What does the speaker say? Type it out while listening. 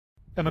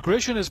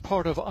Immigration is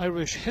part of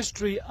Irish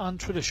history and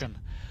tradition.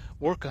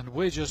 Work and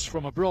wages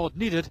from abroad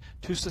needed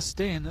to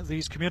sustain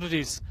these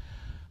communities.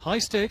 High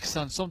stakes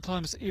and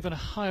sometimes even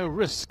higher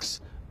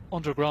risks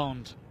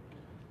underground.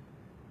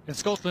 In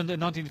Scotland in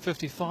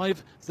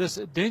 1955, this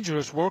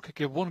dangerous work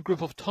gave one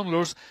group of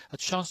tunnellers a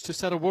chance to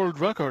set a world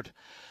record.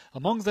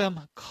 Among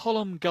them,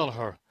 Colm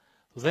Gallagher,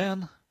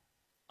 then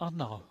and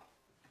now.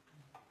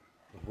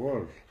 It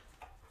was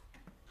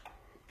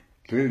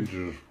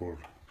dangerous work.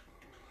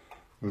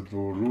 But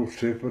there was no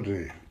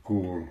safety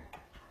going.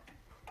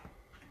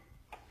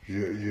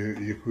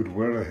 You could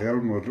wear a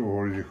helmet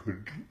or you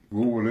could go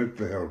without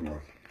the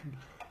helmet.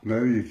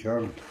 Now you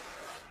can't.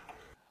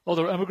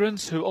 Other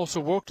immigrants who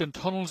also worked in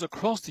tunnels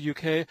across the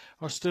UK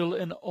are still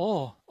in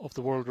awe of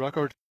the world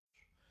record.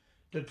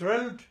 They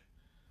drilled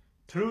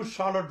through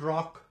solid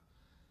rock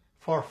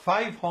for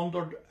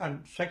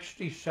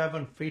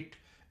 567 feet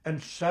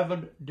in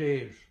 7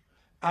 days.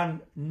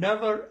 And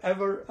never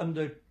ever in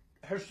the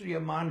history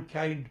of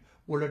mankind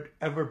will it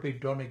ever be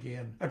done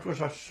again. It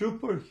was a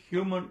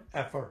superhuman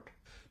effort.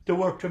 They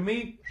were, to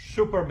me,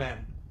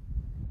 supermen.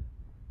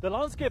 The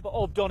landscape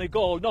of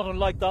Donegal, not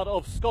unlike that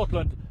of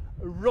Scotland,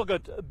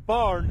 rugged,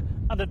 barren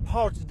and in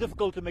parts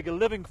difficult to make a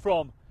living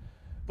from.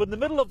 But in the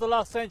middle of the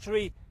last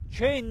century,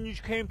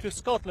 change came to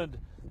Scotland.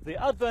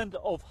 The advent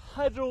of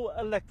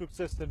hydroelectric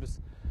systems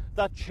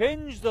that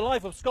changed the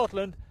life of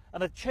Scotland,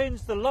 and it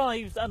changed the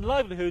lives and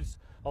livelihoods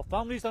of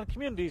families and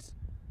communities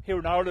here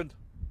in Ireland.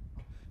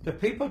 The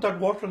people that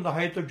worked in the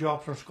hydro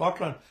jobs in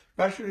Scotland,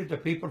 especially the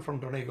people from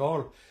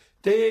Donegal,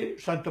 they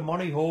sent the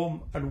money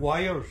home in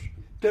wires.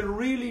 They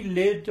really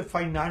laid the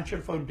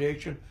financial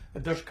foundation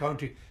of this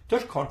county,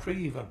 this country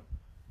even.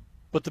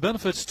 But the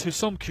benefits to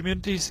some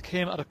communities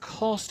came at a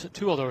cost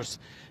to others.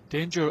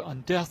 Danger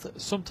and death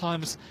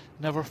sometimes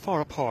never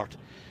far apart.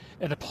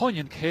 In a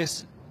poignant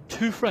case,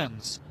 two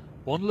friends,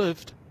 one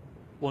lived,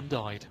 one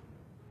died.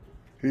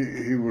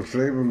 He was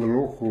driving the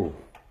loco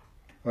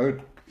out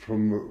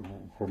from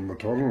the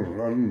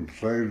tunnel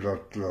inside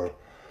that,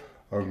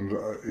 and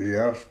he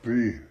asked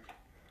me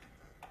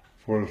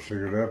for a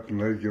cigarette,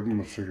 and I gave him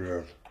a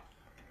cigarette.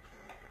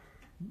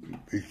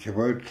 He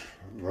came out,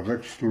 the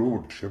next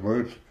load came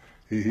out,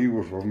 he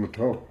was on the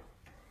top,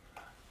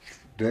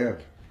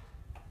 dead.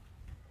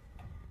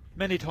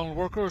 Many tunnel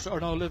workers are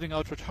now living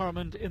out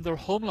retirement in their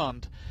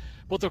homeland,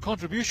 but their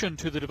contribution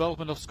to the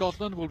development of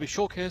Scotland will be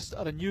showcased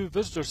at a new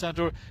visitor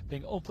centre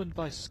being opened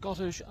by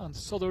Scottish and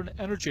Southern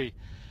Energy,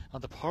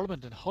 and the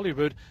Parliament in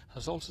Holyrood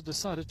has also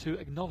decided to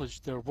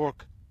acknowledge their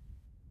work.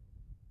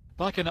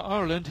 Back in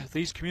Ireland,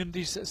 these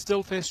communities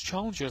still face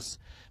challenges,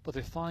 but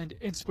they find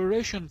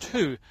inspiration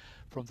too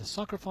from the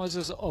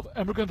sacrifices of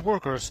immigrant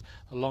workers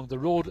along the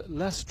road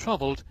less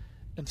travelled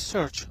in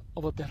search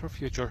of a better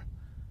future.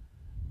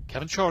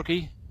 Kevin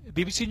Sharkey,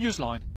 BBC Newsline.